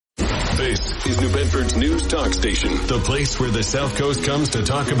This is New Bedford's news talk station, the place where the South Coast comes to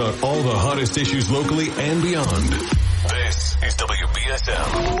talk about all the hottest issues locally and beyond. This is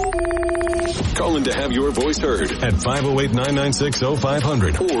WBSM. Call in to have your voice heard at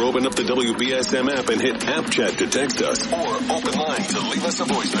 508-996-0500 or open up the WBSM app and hit App Chat to text us or open line to leave us a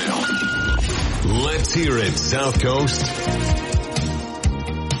voicemail. Let's hear it, South Coast.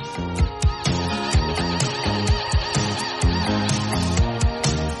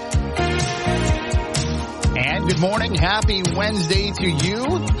 Good morning. Happy Wednesday to you.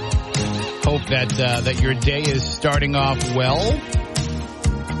 Hope that your day is starting off well.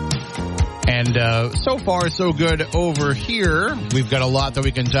 And so far, so good over here. We've got a lot that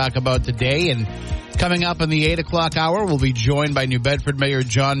we can talk about today. And coming up in the 8 o'clock hour, we'll be joined by New Bedford Mayor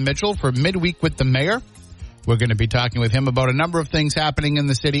John Mitchell for Midweek with the Mayor. We're going to be talking with him about a number of things happening in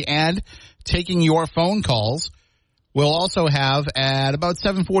the city and taking your phone calls. We'll also have at about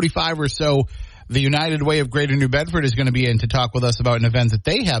 7:45 or so, the United Way of Greater New Bedford is going to be in to talk with us about an event that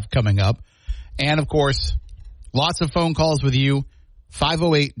they have coming up. And, of course, lots of phone calls with you,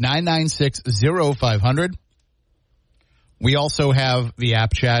 508-996-0500. We also have the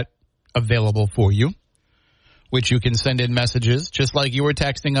app chat available for you, which you can send in messages just like you were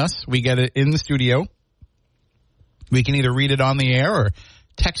texting us. We get it in the studio. We can either read it on the air or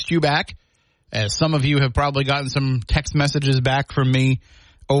text you back. As some of you have probably gotten some text messages back from me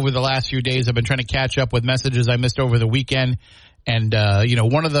over the last few days. I've been trying to catch up with messages I missed over the weekend. And,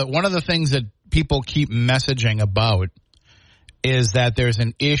 one of the things that people keep messaging about is that there's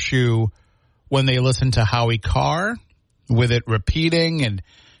an issue when they listen to Howie Carr with it repeating and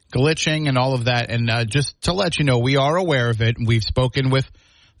glitching and all of that. And just to let you know, we are aware of it. We've spoken with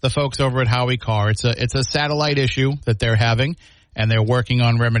the folks over at Howie Carr. It's a satellite issue that they're having, and they're working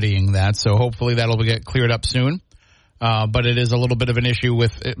on remedying that. So hopefully that'll get cleared up soon. But it is a little bit of an issue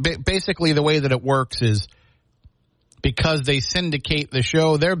with basically the way that it works is because they syndicate the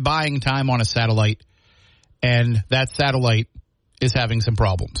show, they're buying time on a satellite, and that satellite is having some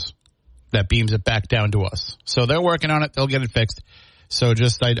problems that beams it back down to us. So they're working on it. They'll get it fixed. So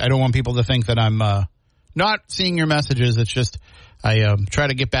just I don't want people to think that I'm not seeing your messages. It's just I try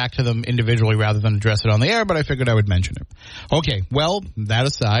to get back to them individually rather than address it on the air, but I figured I would mention it. Okay, well, that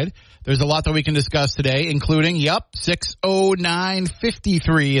aside, there's a lot that we can discuss today, including,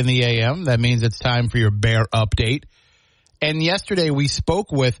 6:09:53 in the a.m. That means it's time for your bear update. And yesterday we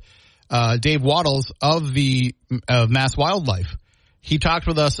spoke with Dave Waddles of the Mass Wildlife. He talked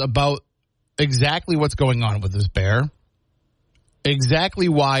with us about exactly what's going on with this bear, exactly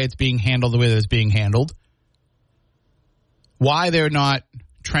why it's being handled the way that it's being handled, why they're not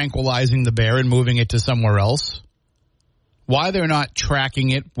tranquilizing the bear and moving it to somewhere else, why they're not tracking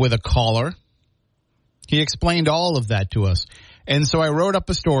it with a collar. He explained all of that to us. And so I wrote up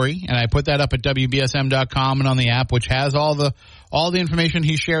a story, and I put that up at WBSM.com and on the app, which has all the information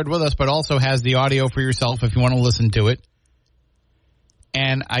he shared with us, but also has the audio for yourself if you want to listen to it.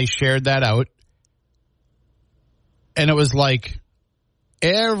 And I shared that out. And it was like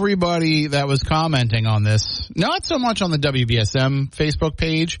everybody that was commenting on this, not so much on the WBSM Facebook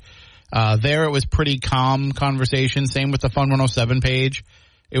page. There it was pretty calm conversation. Same with the Fun 107 page.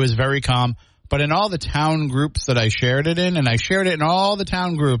 It was very calm. But in all the town groups that I shared it in, and I shared it in all the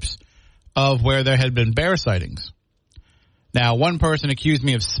town groups of where there had been bear sightings. Now, one person accused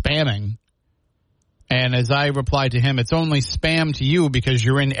me of spamming. And as I replied to him, it's only spam to you because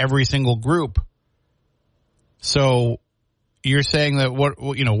you're in every single group. So you're saying that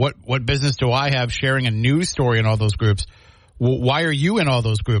what business do I have sharing a news story in all those groups? Why are you in all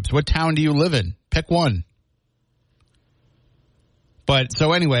those groups? What town do you live in? Pick one. But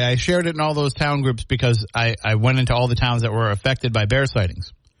so anyway, I shared it in all those town groups because I went into all the towns that were affected by bear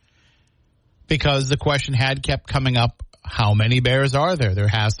sightings. Because the question had kept coming up, how many bears are there? There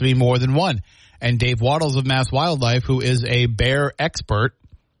has to be more than one. And Dave Waddles of Mass Wildlife, who is a bear expert,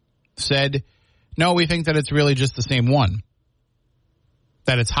 said, no, we think that it's really just the same one.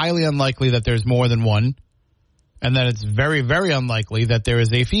 That it's highly unlikely that there's more than one. And that it's very, very unlikely that there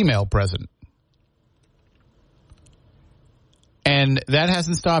is a female present. And that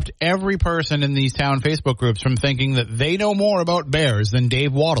hasn't stopped every person in these town Facebook groups from thinking that they know more about bears than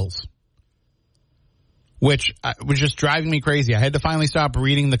Dave Waddles. Which was just driving me crazy. I had to finally stop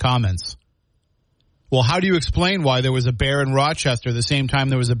reading the comments. Well, how do you explain why there was a bear in Rochester the same time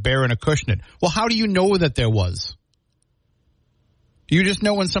there was a bear in Acushnet? Well, how do you know that there was? You just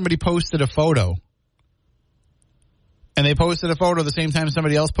know when somebody posted a photo. And they posted a photo the same time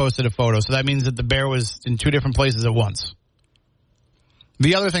somebody else posted a photo. So that means that the bear was in two different places at once.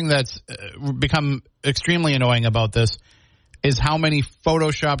 The other thing that's become extremely annoying about this is how many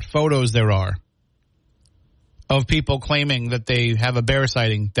photoshopped photos there are of people claiming that they have a bear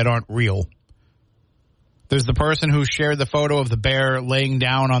sighting that aren't real. There's the person who shared the photo of the bear laying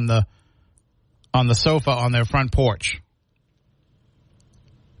down on the sofa on their front porch.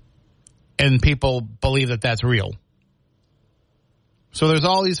 And people believe that that's real. So there's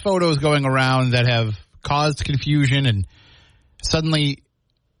all these photos going around that have caused confusion and suddenly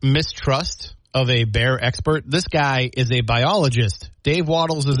mistrust of a bear expert. This guy is a biologist. Dave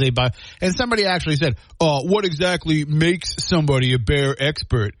Waddles is and somebody actually said, what exactly makes somebody a bear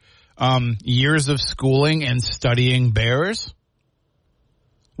expert? Years of schooling and studying bears?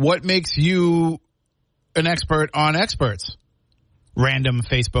 What makes you an expert on experts? Random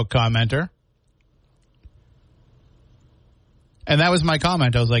Facebook commenter. And that was my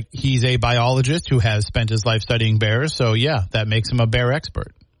comment. I was like, he's a biologist who has spent his life studying bears, so yeah, that makes him a bear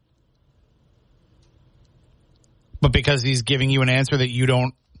expert. But because he's giving you an answer that you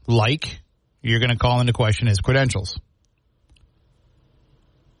don't like, you're going to call into question his credentials.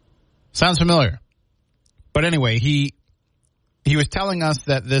 Sounds familiar. But anyway, he was telling us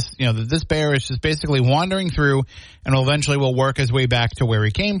that this bear is just basically wandering through and eventually will work his way back to where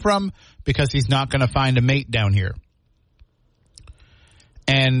he came from because he's not going to find a mate down here.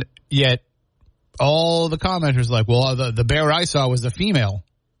 And yet all the commenters are like, well, the bear I saw was a female.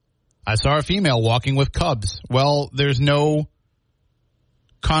 I saw a female walking with cubs. Well, there's no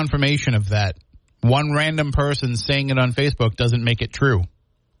confirmation of that. One random person saying it on Facebook doesn't make it true.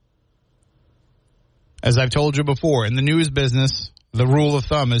 As I've told you before, in the news business, the rule of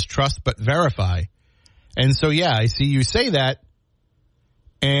thumb is trust but verify. And so, yeah, I see you say that,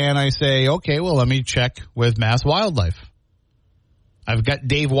 and I say, okay, well, let me check with Mass Wildlife. I've got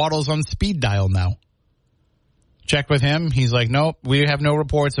Dave Waddles on speed dial now. Check with him. He's like, nope, we have no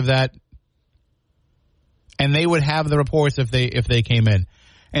reports of that. And they would have the reports if they came in.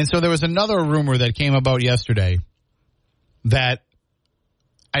 And so there was another rumor that came about yesterday that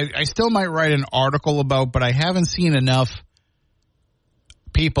I still might write an article about, but I haven't seen enough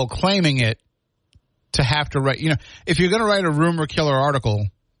people claiming it to have to write. If you're going to write a rumor killer article,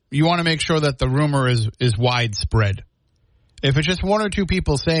 you want to make sure that the rumor is widespread. If it's just one or two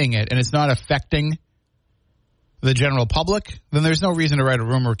people saying it and it's not affecting the general public, then there's no reason to write a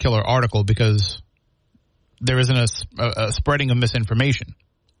rumor killer article because there isn't a spreading of misinformation.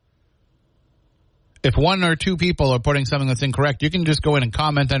 If one or two people are putting something that's incorrect, you can just go in and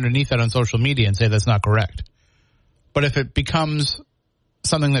comment underneath that on social media and say that's not correct. But if it becomes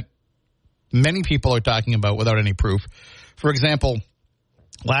something that many people are talking about without any proof, for example,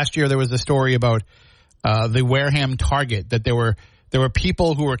 last year there was a story about the Wareham Target, that there were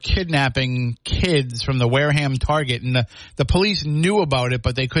people who were kidnapping kids from the Wareham Target, and the police knew about it,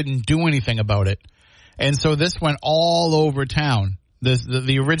 but they couldn't do anything about it. And so this went all over town.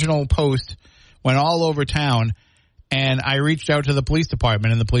 The original post went all over town, and I reached out to the police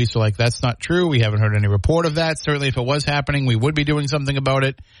department, and the police were like, that's not true. We haven't heard any report of that. Certainly if it was happening, we would be doing something about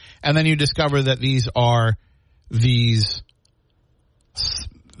it. And then you discover that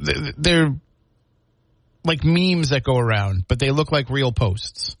they're like memes that go around, but they look like real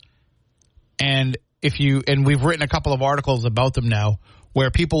posts. And we've written a couple of articles about them now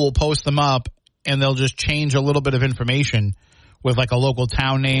where people will post them up and they'll just change a little bit of information with like a local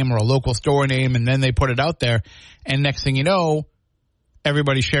town name or a local store name, and then they put it out there. And next thing you know,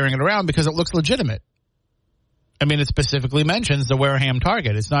 everybody's sharing it around because it looks legitimate. I mean, it specifically mentions the Wareham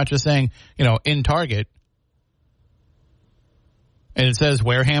Target. It's not just saying, in Target. And it says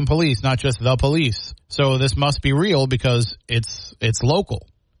Wareham Police, not just the police. So this must be real because it's local.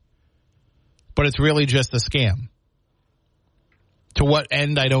 But it's really just a scam. To what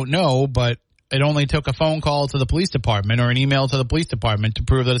end, I don't know, but it only took a phone call to the police department or an email to the police department to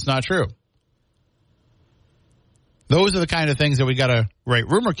prove that it's not true. Those are the kind of things that we got to write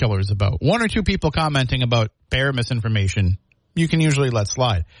rumor killers about. One or two people commenting about bear misinformation, you can usually let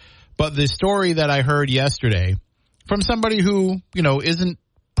slide. But the story that I heard yesterday from somebody who, isn't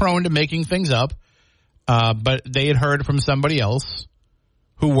prone to making things up, but they had heard from somebody else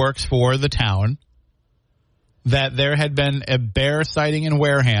who works for the town that there had been a bear sighting in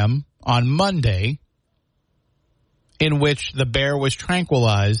Wareham on Monday in which the bear was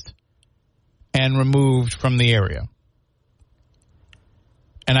tranquilized and removed from the area.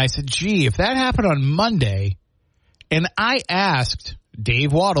 And I said, gee, if that happened on Monday, and I asked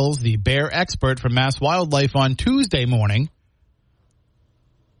Dave Waddles, the bear expert from Mass Wildlife, on Tuesday morning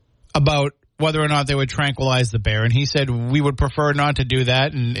about whether or not they would tranquilize the bear, and he said we would prefer not to do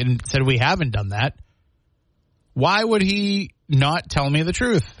that, and said we haven't done that. Why would he not tell me the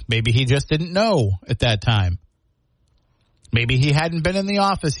truth? Maybe he just didn't know at that time. Maybe he hadn't been in the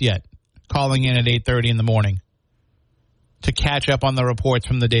office yet, calling in at 8:30 in the morning to catch up on the reports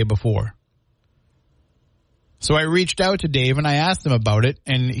from the day before. So I reached out to Dave and I asked him about it,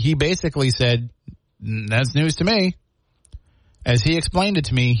 and he basically said, that's news to me. As he explained it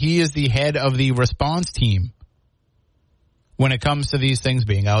to me, he is the head of the response team when it comes to these things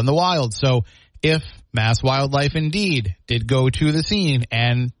being out in the wild. So if Mass Wildlife indeed did go to the scene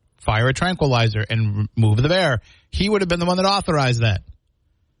and fire a tranquilizer and move the bear, he would have been the one that authorized that.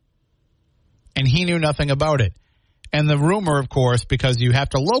 And he knew nothing about it. And the rumor, of course, because you have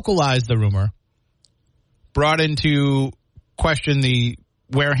to localize the rumor, brought into question the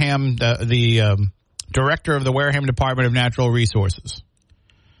Wareham, the director of the Wareham Department of Natural Resources.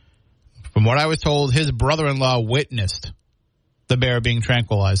 From what I was told, his brother-in-law witnessed the bear being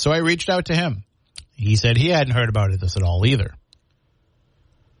tranquilized. So I reached out to him. He said he hadn't heard about this at all either.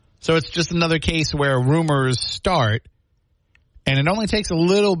 So it's just another case where rumors start, and it only takes a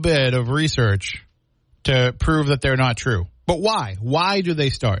little bit of research to prove that they're not true. But why? Why do they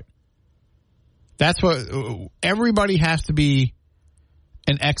start? That's what everybody has to be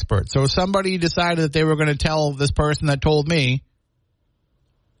an expert. So if somebody decided that they were going to tell this person that told me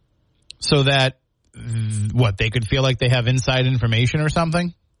so that, they could feel like they have inside information or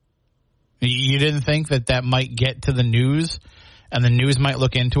something? You didn't think that that might get to the news and the news might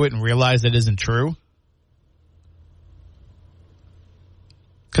look into it and realize it isn't true?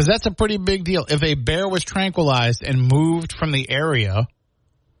 Because that's a pretty big deal. If a bear was tranquilized and moved from the area,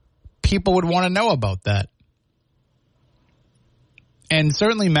 people would want to know about that. And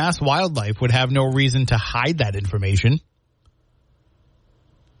certainly Mass Wildlife would have no reason to hide that information.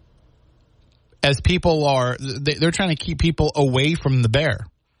 As people they're trying to keep people away from the bear.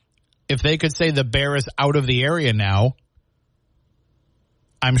 If they could say the bear is out of the area now,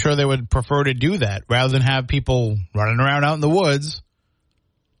 I'm sure they would prefer to do that rather than have people running around out in the woods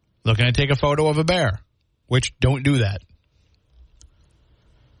looking to take a photo of a bear, which don't do that.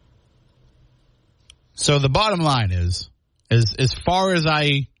 So the bottom line is, as far as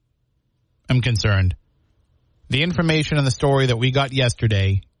I am concerned, the information and the story that we got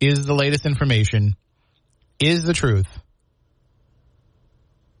yesterday is the latest information, is the truth.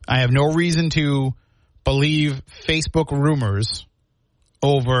 I have no reason to believe Facebook rumors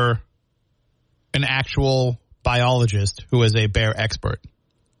over an actual biologist who is a bear expert.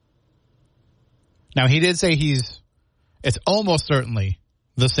 Now, he did say it's almost certainly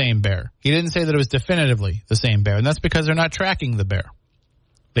the same bear. He didn't say that it was definitively the same bear, and that's because they're not tracking the bear.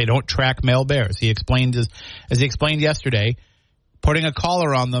 They don't track male bears. He explained, as he explained yesterday, putting a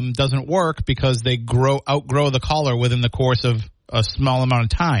collar on them doesn't work because they outgrow the collar within the course of a small amount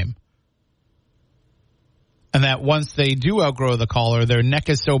of time. And that once they do outgrow the collar, their neck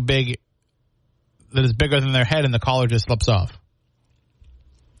is so big that it's bigger than their head and the collar just slips off.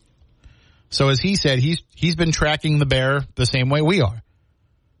 So as he said, he's been tracking the bear the same way we are,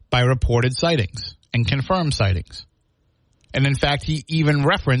 by reported sightings and confirmed sightings. And in fact, he even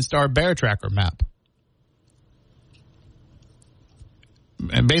referenced our bear tracker map.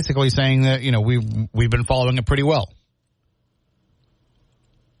 And basically saying that, we've been following it pretty well.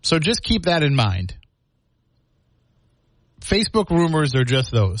 So just keep that in mind. Facebook rumors are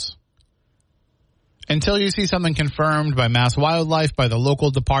just those. Until you see something confirmed by Mass Wildlife, by the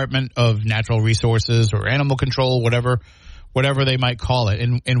local Department of Natural Resources or Animal Control, whatever they might call it.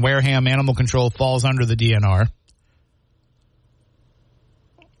 In Wareham, Animal Control falls under the DNR.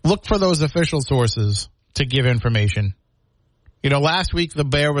 Look for those official sources to give information. Last week the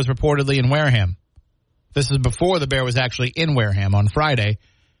bear was reportedly in Wareham. This is before the bear was actually in Wareham on Friday.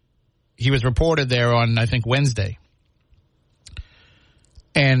 He was reported there on, I think, Wednesday.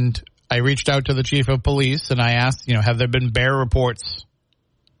 And I reached out to the chief of police and I asked, have there been bear reports?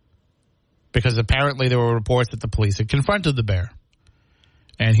 Because apparently there were reports that the police had confronted the bear.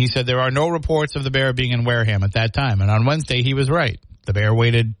 And he said there are no reports of the bear being in Wareham at that time. And on Wednesday, he was right. The bear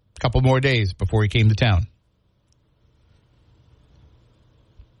waited a couple more days before he came to town.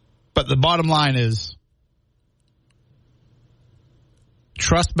 But the bottom line is,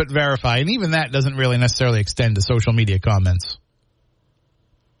 trust but verify. And even that doesn't really necessarily extend to social media comments.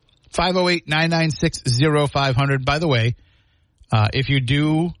 508-996-0500. By the way, if you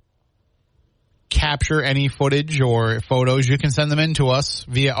do capture any footage or photos, you can send them in to us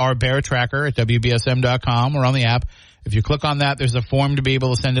via our bear tracker at WBSM.com or on the app. If you click on that, there's a form to be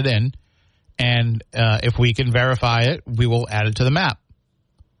able to send it in. And if we can verify it, we will add it to the map.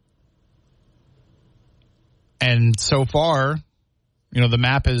 And so far, the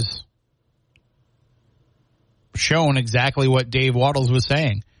map has shown exactly what Dave Waddles was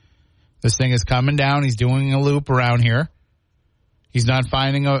saying. This thing is coming down. He's doing a loop around here. He's not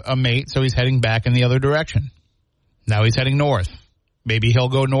finding a mate, so he's heading back in the other direction. Now he's heading north. Maybe he'll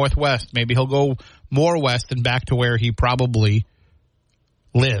go northwest. Maybe he'll go more west and back to where he probably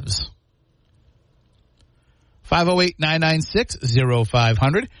lives.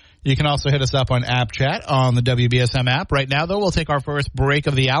 508-996-0500. You can also hit us up on App Chat on the WBSM app. Right now, though, we'll take our first break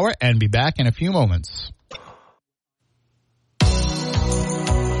of the hour and be back in a few moments.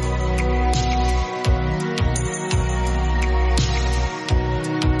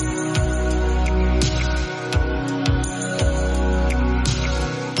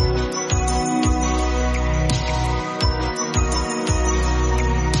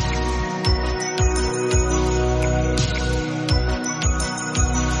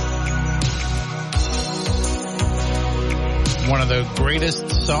 One of the greatest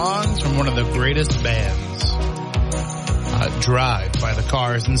songs from one of the greatest bands, Drive by the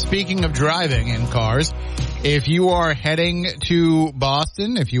Cars. And speaking of driving in cars, if you are heading to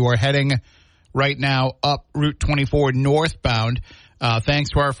Boston, if you are heading right now up Route 24 northbound, thanks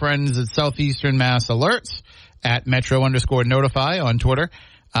to our friends at Southeastern Mass Alerts at Metro_Notify on Twitter,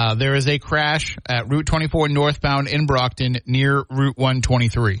 there is a crash at Route 24 northbound in Brockton near Route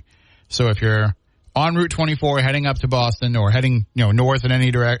 123. So if you're on Route 24 heading up to Boston or heading, north in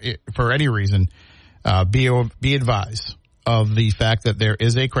any for any reason, be advised of the fact that there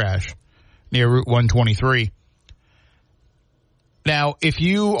is a crash near Route 123. Now, if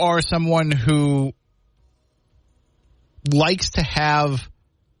you are someone who likes to have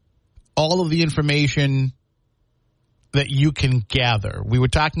all of the information that you can gather, we were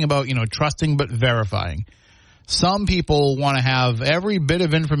talking about, trusting but verifying. Some people want to have every bit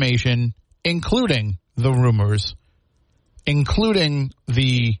of information, including the rumors, including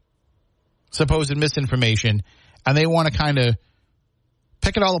the supposed misinformation, and they want to kind of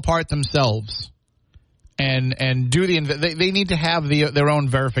pick it all apart themselves and do they need to have their own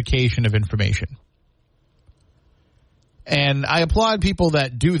verification of information. And I applaud people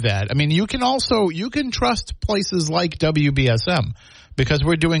that do that. I mean, you can trust places like WBSM because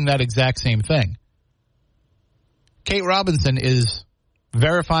we're doing that exact same thing. Kate Robinson is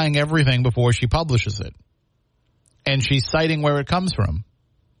verifying everything before she publishes it. And she's citing where it comes from.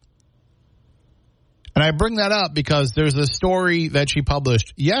 And I bring that up because there's a story that she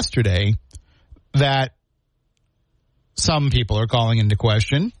published yesterday that some people are calling into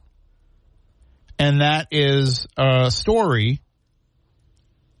question. And that is a story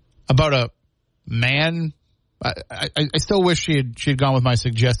about a man. I still wish she had gone with my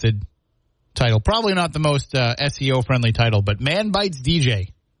suggested title. Probably not the most SEO-friendly title, but Man Bites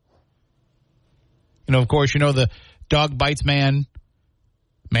DJ. Of course, the dog bites man,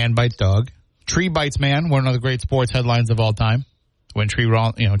 man bites dog. Tree bites man, one of the great sports headlines of all time. When Tree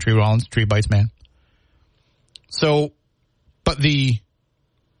Rollins, tree bites man. So, but the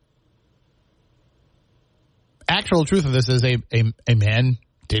actual truth of this is a man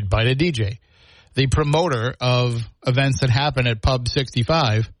did bite a DJ. The promoter of events that happen at Pub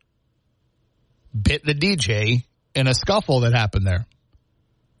 65 bit the DJ in a scuffle that happened there.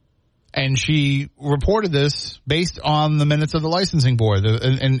 And she reported this based on the minutes of the licensing board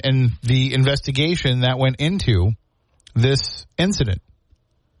and the investigation that went into this incident.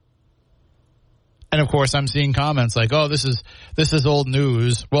 And of course, I'm seeing comments like, "Oh, this is old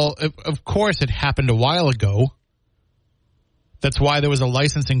news." Well, of course, it happened a while ago. That's why there was a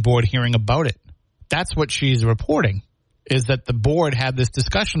licensing board hearing about it. That's what she's reporting, is that the board had this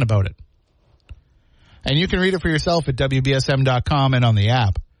discussion about it. And you can read it for yourself at WBSM.com and on the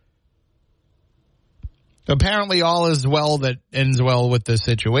app. Apparently, all is well that ends well with this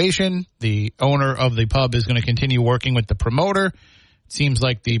situation. The owner of the pub is going to continue working with the promoter. It seems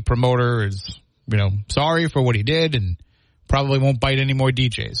like the promoter is, sorry for what he did and probably won't bite any more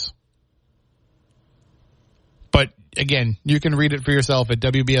DJs. But again, you can read it for yourself at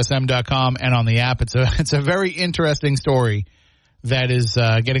WBSM.com and on the app. It's a very interesting story that is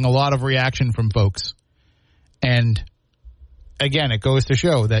getting a lot of reaction from folks. And again, it goes to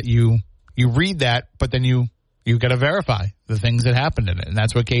show that you read that, but then you got to verify the things that happened in it. And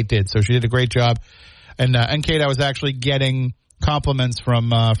that's what Kate did. So she did a great job. And Kate, I was actually getting compliments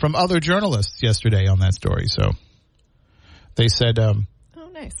from other journalists yesterday on that story. So they said, oh,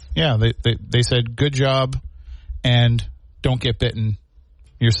 nice. Yeah, they said, good job and don't get bitten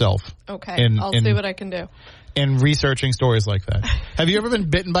yourself. Okay. I'll see what I can do. In researching stories like that. Have you ever been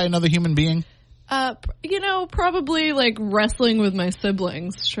bitten by another human being? Probably like wrestling with my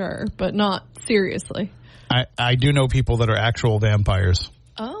siblings, sure, but not seriously. I do know people that are actual vampires.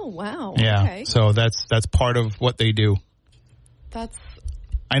 Oh, wow. Yeah. Okay. So that's part of what they do.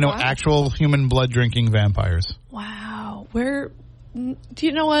 I know actual human blood drinking vampires. Wow. Where Do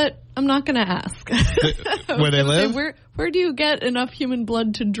you know what? I'm not going to ask. Where they live? Where do you get enough human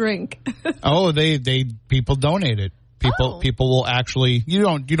blood to drink? People donate it. People will actually, you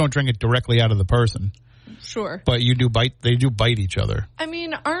don't drink it directly out of the person. Sure. But they do bite each other. I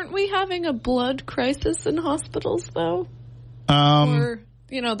mean, aren't we having a blood crisis in hospitals though? Or,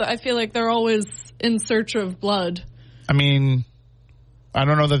 I feel like they're always in search of blood. I mean, I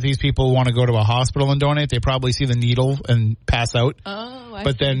don't know that these people want to go to a hospital and donate. They probably see the needle and pass out. Oh, I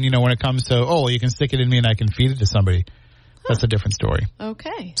But see. then, when it comes to, you can stick it in me and I can feed it to somebody. That's a different story.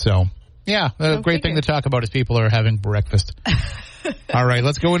 Okay. So, yeah, a great thing to talk about is people are having breakfast. All right,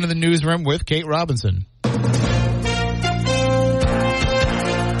 let's go into the newsroom with Kate Robinson.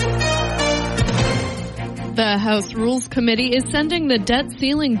 The House Rules Committee is sending the debt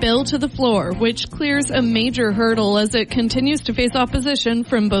ceiling bill to the floor, which clears a major hurdle as it continues to face opposition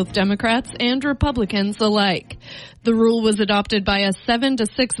from both Democrats and Republicans alike. The rule was adopted by a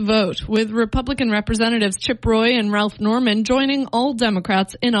 7-6 vote, with Republican Representatives Chip Roy and Ralph Norman joining all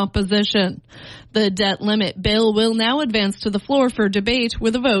Democrats in opposition. The debt limit bill will now advance to the floor for debate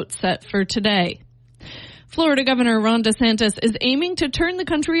with a vote set for today. Florida Governor Ron DeSantis is aiming to turn the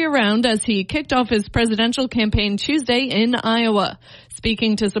country around as he kicked off his presidential campaign Tuesday in Iowa.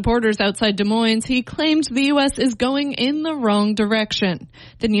 Speaking to supporters outside Des Moines, he claimed the U.S. is going in the wrong direction.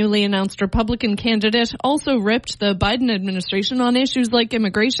 The newly announced Republican candidate also ripped the Biden administration on issues like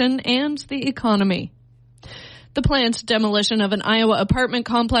immigration and the economy. The planned demolition of an Iowa apartment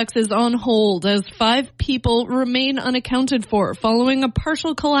complex is on hold as 5 people remain unaccounted for following a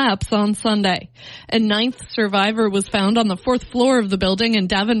partial collapse on Sunday. A 9th survivor was found on the 4th floor of the building in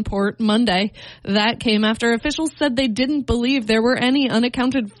Davenport Monday. That came after officials said they didn't believe there were any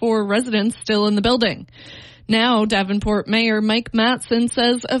unaccounted for residents still in the building. Now, Davenport Mayor Mike Mattson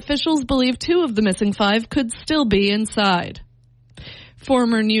says officials believe 2 of the missing 5 could still be inside.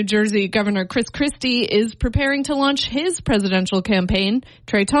 Former New Jersey Governor Chris Christie is preparing to launch his presidential campaign.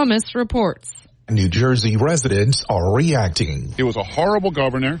 Trey Thomas reports. New Jersey residents are reacting. He was a horrible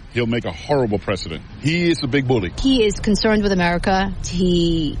governor. He'll make a horrible president. He is a big bully. He is concerned with America.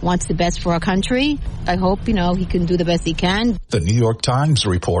 He wants the best for our country. I hope, he can do the best he can. The New York Times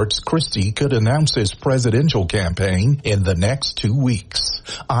reports Christie could announce his presidential campaign in the next 2 weeks.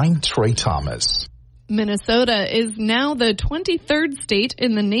 I'm Trey Thomas. Minnesota is now the 23rd state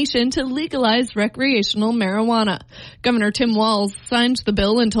in the nation to legalize recreational marijuana. Governor Tim Walz signed the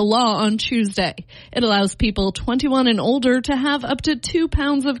bill into law on Tuesday. It allows people 21 and older to have up to 2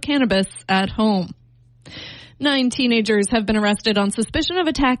 pounds of cannabis at home. 9 teenagers have been arrested on suspicion of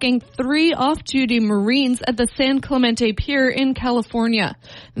attacking 3 off-duty Marines at the San Clemente Pier in California.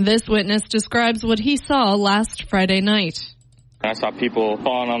 This witness describes what he saw last Friday night. I saw people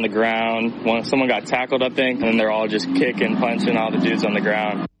falling on the ground. Someone got tackled, I think, and then they're all just kicking, punching all the dudes on the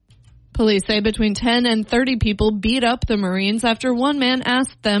ground. Police say between 10 and 30 people beat up the Marines after one man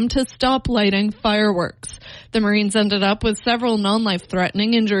asked them to stop lighting fireworks. The Marines ended up with several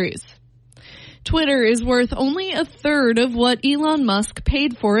non-life-threatening injuries. Twitter is worth only a third of what Elon Musk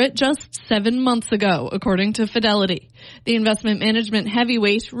paid for it just 7 months ago, according to Fidelity. The investment management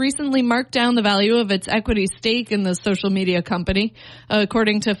heavyweight recently marked down the value of its equity stake in the social media company.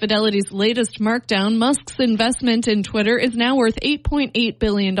 According to Fidelity's latest markdown, Musk's investment in Twitter is now worth $8.8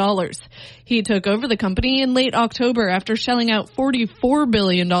 billion. He took over the company in late October after shelling out $44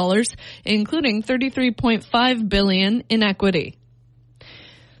 billion, including $33.5 billion in equity.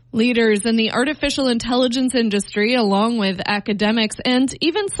 Leaders in the artificial intelligence industry, along with academics and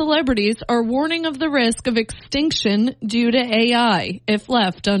even celebrities, are warning of the risk of extinction due to AI if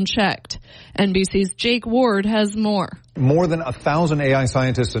left unchecked. NBC's Jake Ward has more. More than 1,000 AI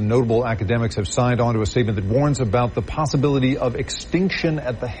scientists and notable academics have signed on to a statement that warns about the possibility of extinction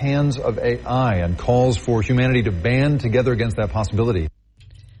at the hands of AI and calls for humanity to band together against that possibility.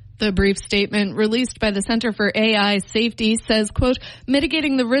 The brief statement released by the Center for AI Safety says, quote,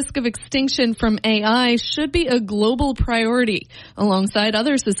 mitigating the risk of extinction from AI should be a global priority alongside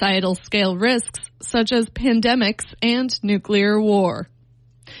other societal scale risks such as pandemics and nuclear war.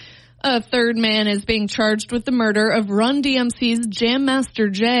 A third man is being charged with the murder of Run DMC's Jam Master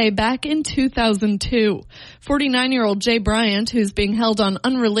Jay back in 2002. 49-year-old Jay Bryant, who's being held on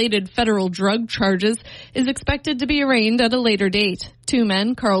unrelated federal drug charges, is expected to be arraigned at a later date. 2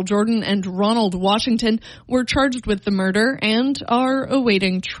 men, Carl Jordan and Ronald Washington, were charged with the murder and are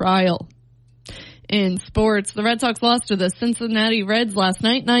awaiting trial. In sports, the Red Sox lost to the Cincinnati Reds last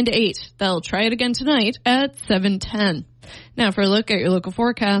night, 9-8. They'll try it again tonight at 7:10. Now for a look at your local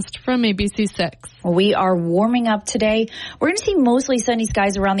forecast from ABC6. We are warming up today. We're going to see mostly sunny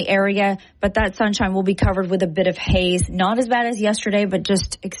skies around the area, but that sunshine will be covered with a bit of haze. Not as bad as yesterday, but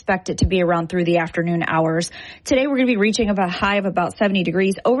just expect it to be around through the afternoon hours. Today we're going to be reaching a high of about 70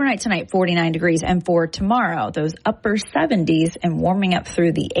 degrees. Overnight tonight, 49 degrees. And for tomorrow, those upper 70s and warming up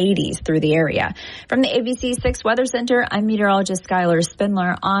through the 80s through the area. From the ABC6 Weather Center, I'm meteorologist Skylar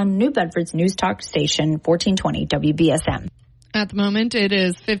Spindler on New Bedford's News Talk Station, 1420 WBSM. At the moment, it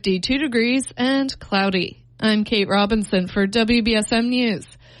is 52 degrees and cloudy. I'm Kate Robinson for WBSM News.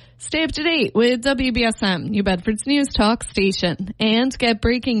 Stay up to date with WBSM, New Bedford's News Talk Station, and get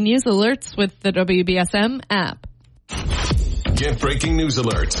breaking news alerts with the WBSM app. Get breaking news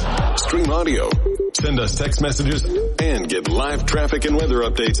alerts, stream audio, send us text messages, and get live traffic and weather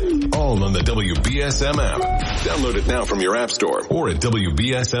updates all on the WBSM app. Download it now from your app store or at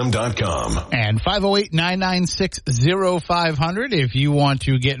WBSM.com. And 508-996-0500 if you want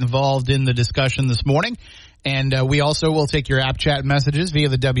to get involved in the discussion this morning. And we also will take your app chat messages via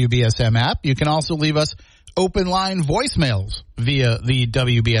the WBSM app. You can also leave us open line voicemails via the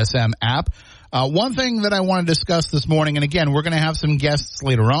WBSM app. One thing that I want to discuss this morning, and again, we're going to have some guests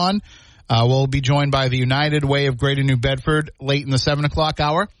later on. We'll be joined by the United Way of Greater New Bedford late in the 7 o'clock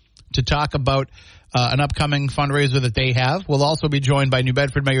hour to talk about an upcoming fundraiser that they have. We'll also be joined by New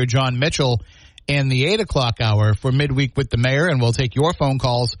Bedford Mayor John Mitchell in the 8 o'clock hour for Midweek with the Mayor, and we'll take your phone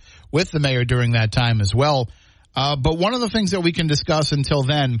calls with the Mayor during that time as well. But one of the things that we can discuss until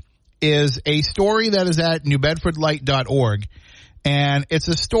then is a story that is at newbedfordlight.org. And it's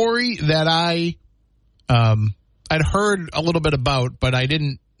a story that I'd heard a little bit about, but I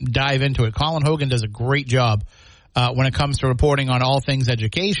didn't dive into it. Colin Hogan does a great job when it comes to reporting on all things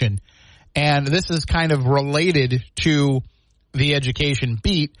education. And this is kind of related to the education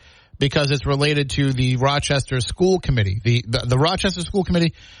beat because it's related to the Rochester School Committee, the Rochester School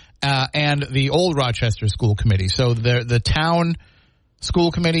Committee and the Old Rochester School Committee. So the town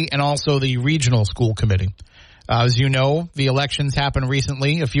school committee and also the regional school committee. As you know, the elections happened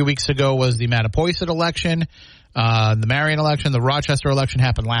recently. A few weeks ago was the Mattapoisett election, the Marion election. The Rochester election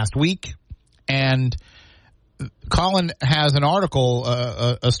happened last week. And Colin has an article,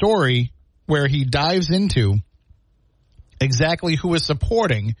 a story, where he dives into exactly who is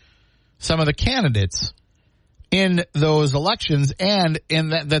supporting some of the candidates in those elections and in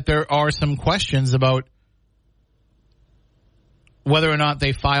that there are some questions about whether or not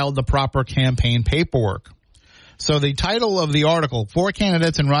they filed the proper campaign paperwork. So the title of the article, 4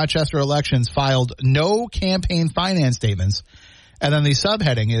 candidates in Rochester elections filed no campaign finance statements. And then the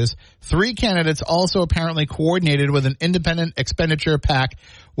subheading is 3 candidates also apparently coordinated with an independent expenditure PAC,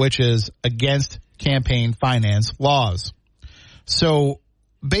 which is against campaign finance laws. So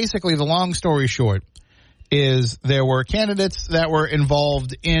basically the long story short is there were candidates that were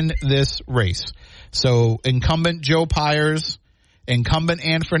involved in this race. So incumbent Joe Pyers, incumbent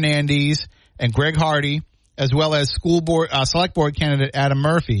Ann Fernandez, and Greg Hardy, as well as select board candidate Adam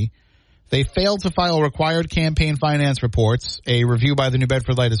Murphy, they failed to file required campaign finance reports. A review by the New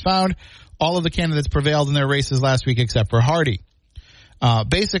Bedford Light has found all of the candidates prevailed in their races last week except for Hardy.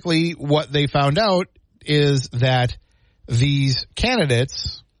 Basically, what they found out is that these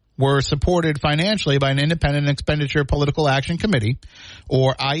candidates were supported financially by an independent expenditure political action committee,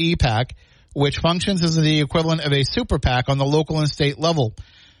 or IEPAC, which functions as the equivalent of a super PAC on the local and state level.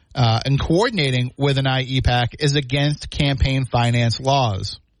 And coordinating with an IEPAC is against campaign finance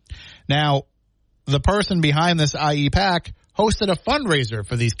laws. Now, the person behind this IEPAC hosted a fundraiser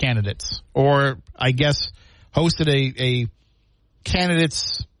for these candidates, or I guess hosted a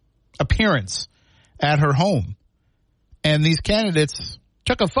candidate's appearance at her home. And these candidates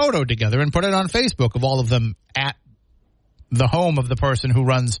took a photo together and put it on Facebook of all of them at the home of the person who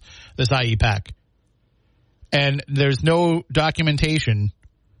runs this IEPAC. And there's no documentation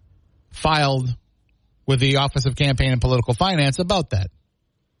filed with the Office of Campaign and Political Finance about that.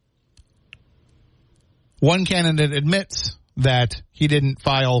 One candidate admits that he didn't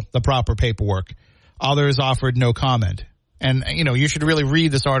file the proper paperwork. Others offered no comment. And, you know, you should really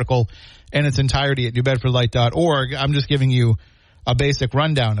read this article in its entirety at newbedfordlight.org. I'm just giving you a basic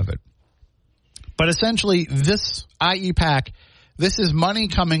rundown of it. But essentially, this IEPAC, this is money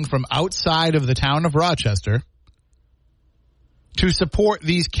coming from outside of the town of Rochester to support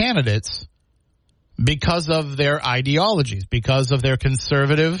these candidates because of their ideologies, because of their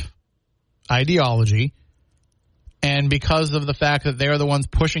conservative ideology, and because of the fact that they're the ones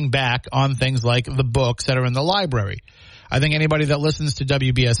pushing back on things like the books that are in the library. I think anybody that listens to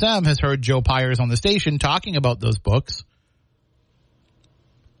WBSM has heard Joe Pyers on the station talking about those books.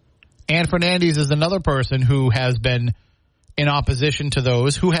 Ann Fernandez is another person who has been in opposition to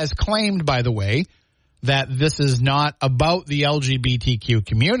those, who has claimed, by the way, that this is not about the LGBTQ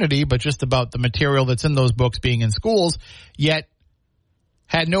community, but just about the material that's in those books being in schools, yet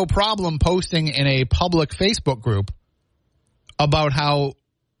had no problem posting in a public Facebook group about how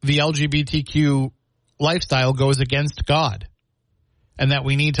the LGBTQ lifestyle goes against God and that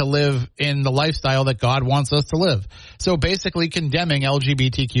we need to live in the lifestyle that God wants us to live. So basically condemning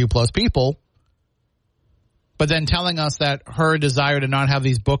LGBTQ plus people, but then telling us that her desire to not have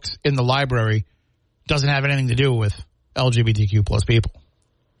these books in the library doesn't have anything to do with LGBTQ plus people.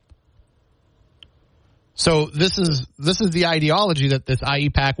 So this is the ideology that this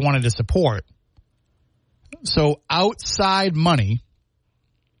IEPAC wanted to support. So outside money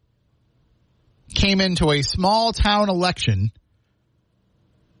came into a small town election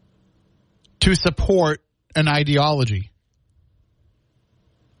to support an ideology.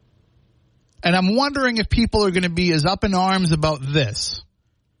 And I'm wondering if people are going to be as up in arms about this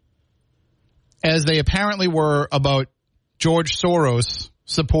as they apparently were about George Soros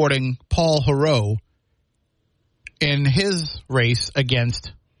supporting Paul Heroux in his race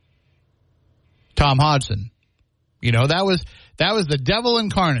against Tom Hodgson. You know, that was the devil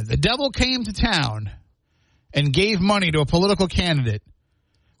incarnate. The devil came to town and gave money to a political candidate.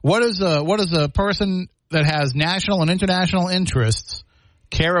 What does a person that has national and international interests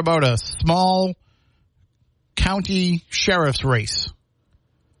care about a small county sheriff's race?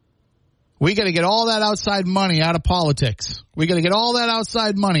 We got to get all that outside money out of politics. We got to get all that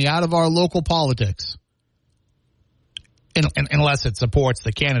outside money out of our local politics. Unless it supports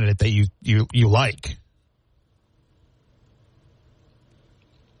the candidate that you like.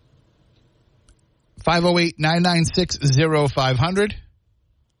 (508-996-0500).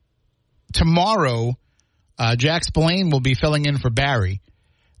 Tomorrow, Jack Spillane will be filling in for Barry.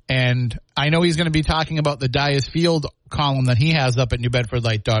 And I know he's going to be talking about the Dias Field column that he has up at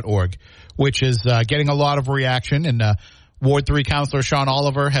newbedfordlight.org, which is getting a lot of reaction. And Ward 3 Councillor Sean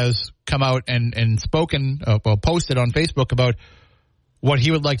Oliver has come out and spoken, posted on Facebook about what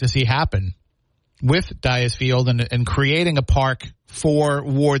he would like to see happen with Dias Field and creating a park for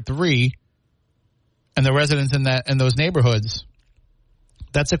Ward 3 and the residents in those neighborhoods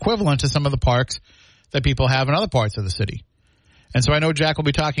that's equivalent to some of the parks that people have in other parts of the city. And so I know Jack will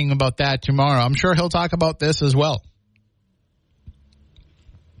be talking about that tomorrow. I'm sure he'll talk about this as well.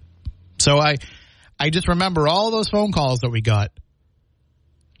 So I just remember all those phone calls that we got.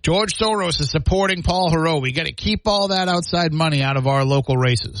 George Soros is supporting Paul Heroux. We got to keep all that outside money out of our local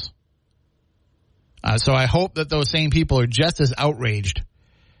races. So I hope that those same people are just as outraged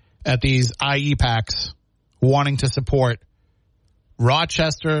at these IEPACs wanting to support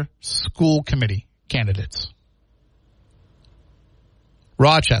Rochester school committee candidates.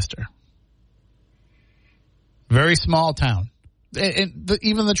 Rochester. Very small town.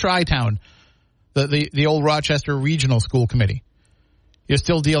 Even the Tri-Town, the old Rochester Regional School Committee, you're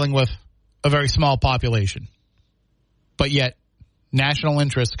still dealing with a very small population. But yet, national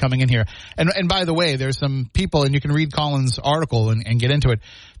interest coming in here. And by the way, there's some people, and you can read Colin's article and get into it.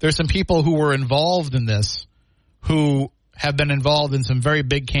 There's some people who were involved in this who have been involved in some very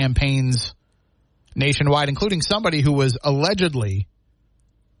big campaigns nationwide, including somebody who was allegedly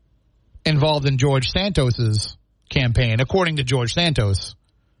involved in George Santos's campaign, according to George Santos,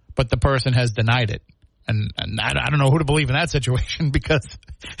 but the person has denied it. And I don't know who to believe in that situation, because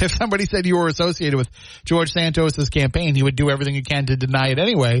if somebody said you were associated with George Santos's campaign, you would do everything you can to deny it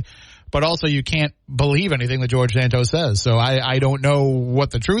anyway. But also you can't believe anything that George Santos says. So I don't know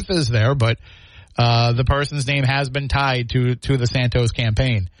what the truth is there, but the person's name has been tied to the Santos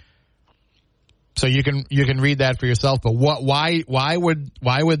campaign. So you can read that for yourself. But why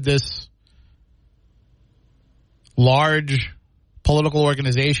would this large political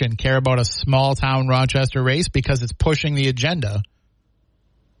organization care about a small town Rochester race? Because it's pushing the agenda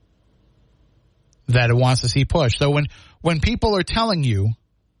that it wants to see pushed. So when people are telling you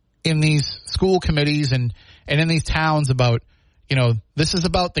in these school committees and in these towns about, you know, this is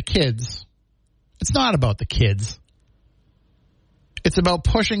about the kids, it's not about the kids. It's about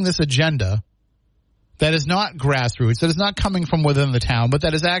pushing this agenda that is not grassroots, that is not coming from within the town, but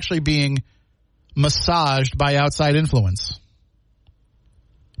that is actually being massaged by outside influence.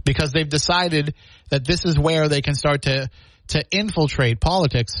 Because they've decided that this is where they can start to infiltrate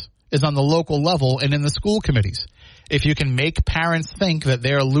politics, is on the local level and in the school committees. If you can make parents think that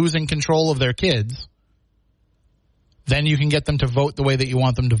they're losing control of their kids, then you can get them to vote the way that you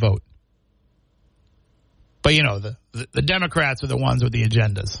want them to vote. But, you know, the Democrats are the ones with the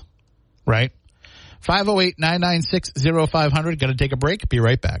agendas, right? 508-996-0500. Got to take a break. Be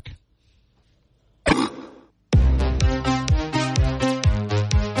right back.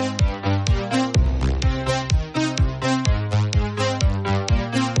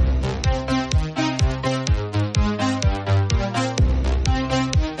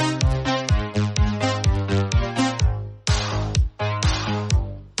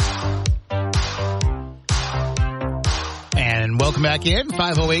 Welcome back in,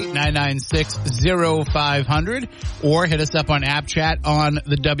 508-996-0500, or hit us up on App Chat on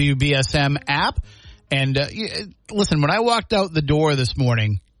the WBSM app. And listen, when I walked out the door this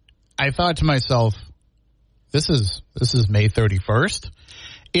morning, I thought to myself, this is May 31st.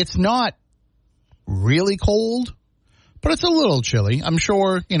 It's not really cold, but it's a little chilly. I'm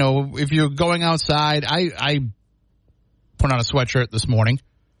sure, if you're going outside, I put on a sweatshirt this morning.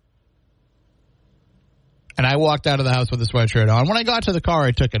 And I walked out of the house with a sweatshirt on. When I got to the car,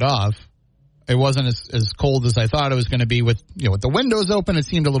 I took it off. It wasn't as cold as I thought it was going to be with the windows open. It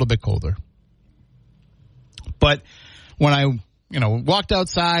seemed a little bit colder. But when I, walked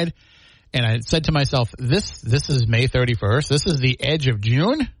outside and I said to myself, this is May 31st. This is the edge of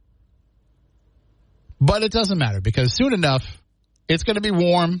June. But it doesn't matter because soon enough, it's going to be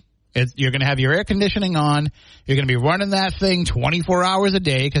warm. You're going to have your air conditioning on. You're going to be running that thing 24 hours a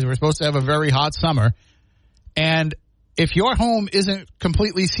day because we're supposed to have a very hot summer. And if your home isn't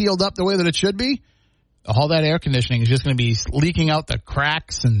completely sealed up the way that it should be, all that air conditioning is just going to be leaking out the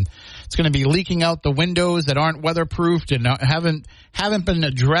cracks, and it's going to be leaking out the windows that aren't weatherproofed and haven't been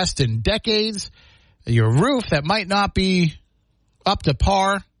addressed in decades. Your roof that might not be up to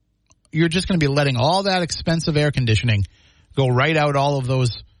par. You're just going to be letting all that expensive air conditioning go right out all of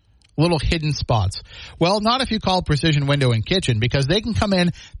those little hidden spots. Well, not if you call Precision Window and Kitchen, because they can come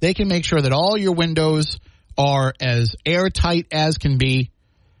in, they can make sure that all your windows are as airtight as can be,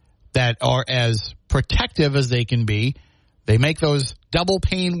 that are as protective as they can be. They make those double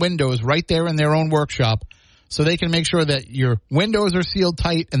pane windows right there in their own workshop, so they can make sure that your windows are sealed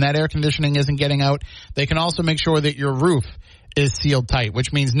tight and that air conditioning isn't getting out. They can also make sure that your roof is sealed tight,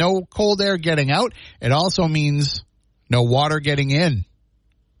 which means no cold air getting out. It also means no water getting in,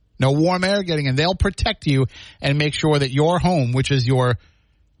 no warm air getting in. They'll protect you and make sure that your home, which is your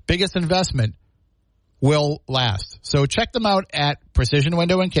biggest investment, will last. So check them out at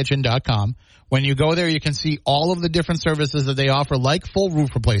precisionwindowandkitchen.com. When you go there, you can see all of the different services that they offer, like full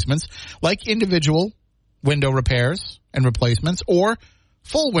roof replacements, like individual window repairs and replacements, or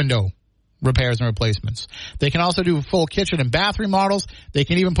full window repairs and replacements. They can also do full kitchen and bath remodels. They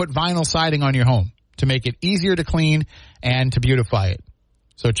can even put vinyl siding on your home to make it easier to clean and to beautify it.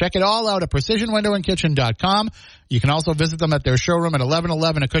 So check it all out at precisionwindowandkitchen.com. You can also visit them at their showroom at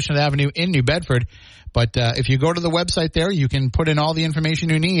 1111 Acushnet Avenue in New Bedford. But if you go to the website there, you can put in all the information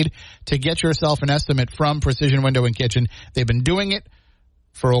you need to get yourself an estimate from Precision Window and Kitchen. They've been doing it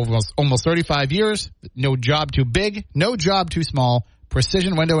for almost 35 years. No job too big, no job too small.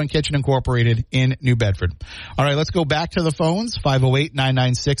 Precision Window and Kitchen Incorporated in New Bedford. All right, let's go back to the phones,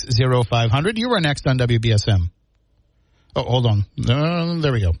 508-996-0500. You are next on WBSM. Oh, hold on.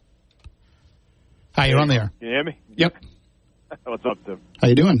 There we go. Hi, you're on the air. Can you hear me? Yep. What's up, Tim? How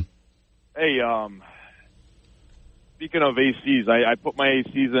you doing? Hey, speaking of ACs, I put my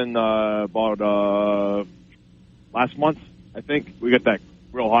ACs in about last month, I think. We got that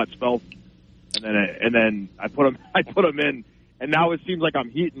real hot spell, and then I put them in, and now it seems like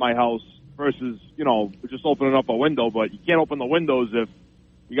I'm heating my house versus just opening up a window. But you can't open the windows if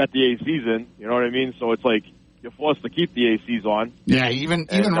you got the ACs in. You know what I mean? So it's like you're forced to keep the ACs on. Yeah, even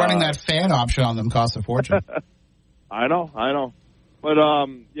running that fan option on them costs a fortune. I know. But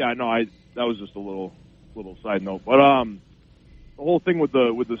that was just a little side note. But the whole thing with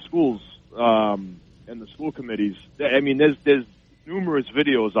the schools and the school committees, I mean, there's numerous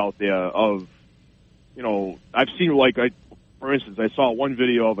videos out there of, I've seen, for instance, I saw one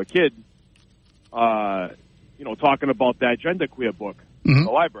video of a kid, talking about that genderqueer book in the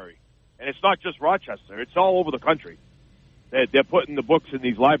library. And it's not just Rochester. It's all over the country. They're putting the books in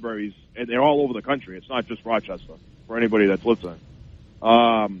these libraries, and they're all over the country. It's not just Rochester, for anybody that's listening.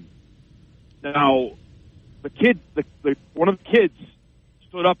 Now, the kid, one of the kids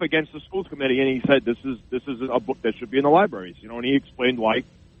stood up against the schools committee, and he said, this is a book that should be in the libraries, and he explained why.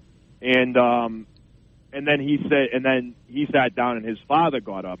 And then he sat down, and his father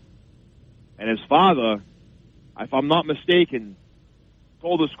got up. And his father, if I'm not mistaken,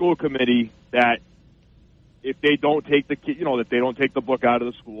 told the school committee that if they don't take the kid, that they don't take the book out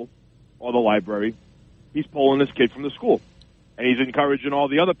of the school or the library, he's pulling this kid from the school. And he's encouraging all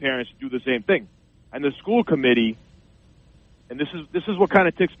the other parents to do the same thing. And the school committee, and this is what kind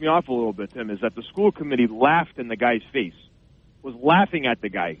of ticks me off a little bit, Tim, is that the school committee laughed in the guy's face, was laughing at the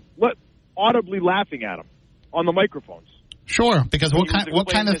guy, audibly laughing at him on the microphones. Sure, because what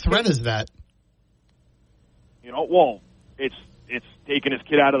kind of threat is that? Well, it's taking his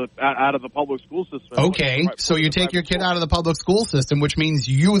kid out of the public school system. Okay, so you take your kid out of the public school system, which means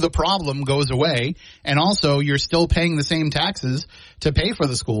you, the problem, goes away, and also you're still paying the same taxes to pay for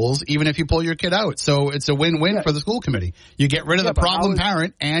the schools, even if you pull your kid out. So it's a win-win for the school committee. You get rid of the problem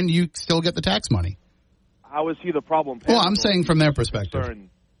parent, and you still get the tax money. How is he the problem parent? Well, I'm saying from their perspective.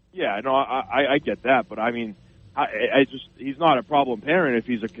 Yeah, no, I get that, but I mean, he's not a problem parent if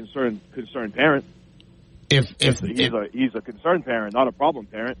he's a concerned parent. If he's a concerned parent, not a problem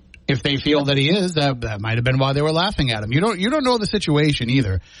parent. If they feel that he is, that might have been why they were laughing at him. You don't know the situation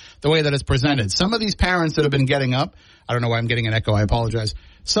either, the way that it's presented. Some of these parents that have been getting up, I don't know why I'm getting an echo. I apologize.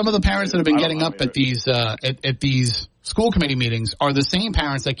 Some of the parents that have been getting up at these school committee meetings are the same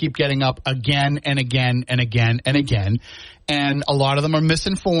parents that keep getting up again and again and again and again. And a lot of them are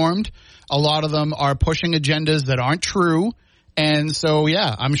misinformed. A lot of them are pushing agendas that aren't true. And so,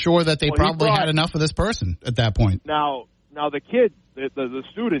 yeah, I'm sure that they probably had enough of this person at that point. Now the kid, the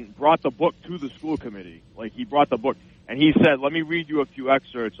student brought the book to the school committee. Like, he brought the book, and he said, "Let me read you a few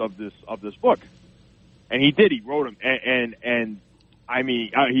excerpts of this book." And he did. He wrote them, and I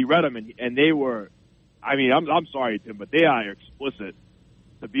mean, he read them, and they were. I mean, I'm sorry, Tim, but they are explicit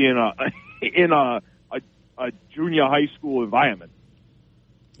to be in a junior high school environment.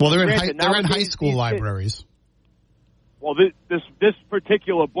 Well, they're in high school libraries. Well, this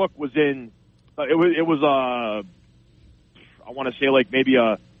particular book was in. It was I want to say like maybe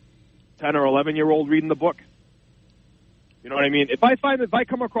a 10 or 11-year-old reading the book. You know what I mean? If I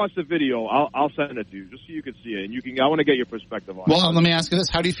come across the video, I'll send it to you just so you can see it, and I want to get your perspective on it. Well, let me ask you this: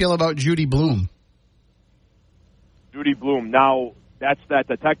 how do you feel about Judy Blume? Judy Blume. Now, that's that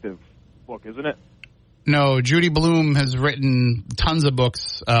detective book, isn't it? No, Judy Blume has written tons of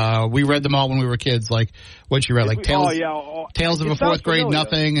books. We read them all when we were kids. Like what she read, like Tales of a Fourth Grade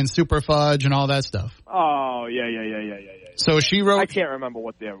Nothing and Super Fudge and all that stuff. Oh, yeah. So she wrote. I can't remember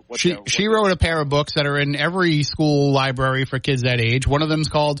what they're. She wrote a pair of books that are in every school library for kids that age. One of them's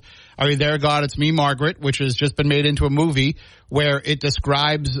called "Are You There, God? It's Me, Margaret," which has just been made into a movie where it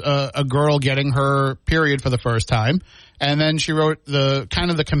describes a girl getting her period for the first time. And then she wrote the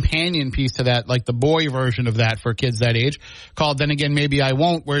companion piece to that, like the boy version of that for kids that age, called "Then Again Maybe I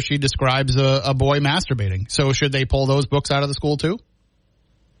Won't," where she describes a boy masturbating. So should they pull those books out of the school too?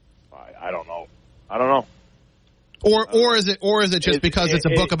 I don't know. Or is it just because it's a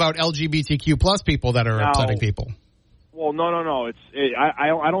book about LGBTQ plus people that are upsetting people? Well, no. I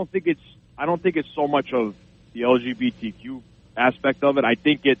don't think it's so much of the LGBTQ aspect of it. I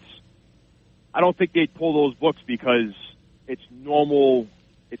don't think they'd pull those books because it's normal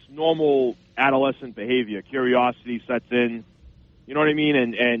adolescent behavior. Curiosity sets in. You know what I mean?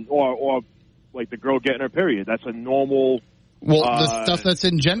 And or like the girl getting her period. That's a normal. Well, the stuff that's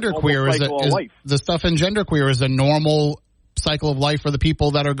in genderqueer is a normal cycle of life for the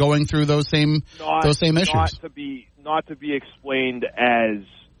people that are going through those same issues. Not to be explained as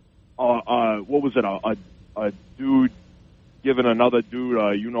what was it? A dude giving another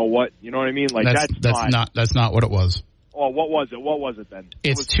dude you know what? You know what I mean? Like that's not what it was. Oh, what was it? What was it then?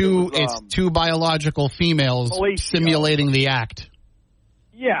 It's two biological females simulating the act.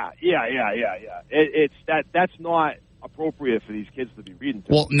 Yeah. That's not appropriate for these kids to be reading to.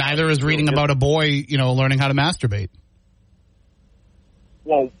 Well, neither is reading about a boy, learning how to masturbate.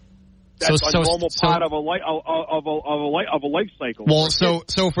 Well, that's a normal part of a life cycle. Well,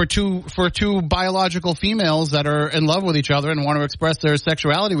 so for two biological females that are in love with each other and want to express their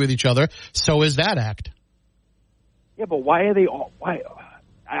sexuality with each other, so is that act. Yeah, but why are they all? Why?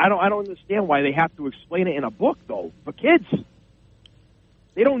 I don't understand why they have to explain it in a book though. For kids,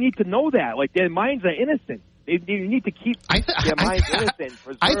 they don't need to know that. Like, their minds are innocent. They need to keep their minds innocent,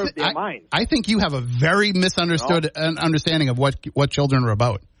 preserve their minds. I think you have a very misunderstood understanding of what children are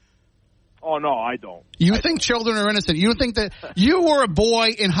about. Oh, no, I don't. You think children are innocent. You think that you were a boy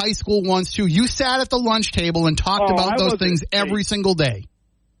in high school once, too. You sat at the lunch table and talked about those things every single day.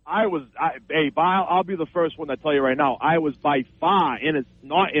 I'll be the first one to tell you right now, I was by far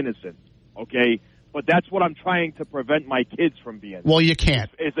not innocent, okay? But that's what I'm trying to prevent my kids from being. Well, you can't.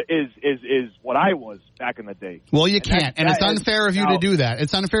 Is what I was back in the day. Well, you can't. And it's unfair of you to do that.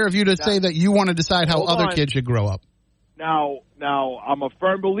 It's unfair of you to say that you want to decide how other kids should grow up. Now, I'm a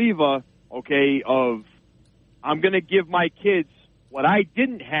firm believer, okay, of I'm going to give my kids what I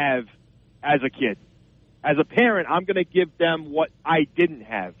didn't have as a kid. As a parent, I'm going to give them what I didn't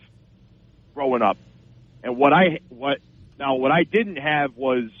have growing up. And what I didn't have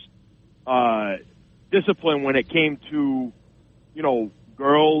was discipline when it came to,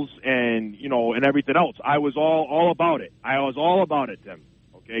 girls and, and everything else. I was all about it. I was all about it, Tim,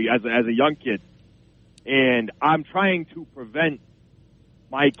 okay, as a young kid. And I'm trying to prevent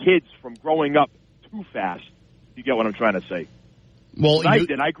my kids from growing up too fast. You get what I'm trying to say? Well, I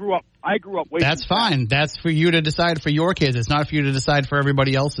did. I grew up way That's too fine. fast. That's for you to decide for your kids. It's not for you to decide for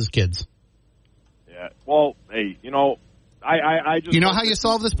everybody else's kids. Yeah. Well, hey, I just... You know how you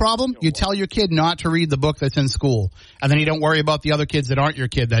solve this problem? You tell your kid not to read the book that's in school, and then you don't worry about the other kids that aren't your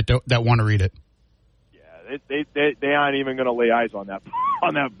kid that want to read it. Yeah, they aren't even going to lay eyes on that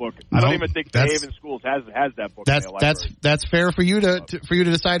book. I don't even think the Haven Schools has that book. That's fair for you to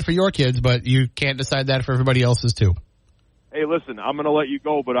decide for your kids, but you can't decide that for everybody else's too. Hey, listen, I'm going to let you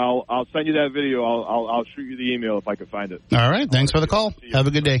go, but I'll send you that video. I'll shoot you the email if I can find it. All right. Thanks for the call. Have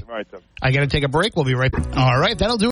a good day. All right, Tim. I got to take a break. We'll be right back. All right. That'll do it.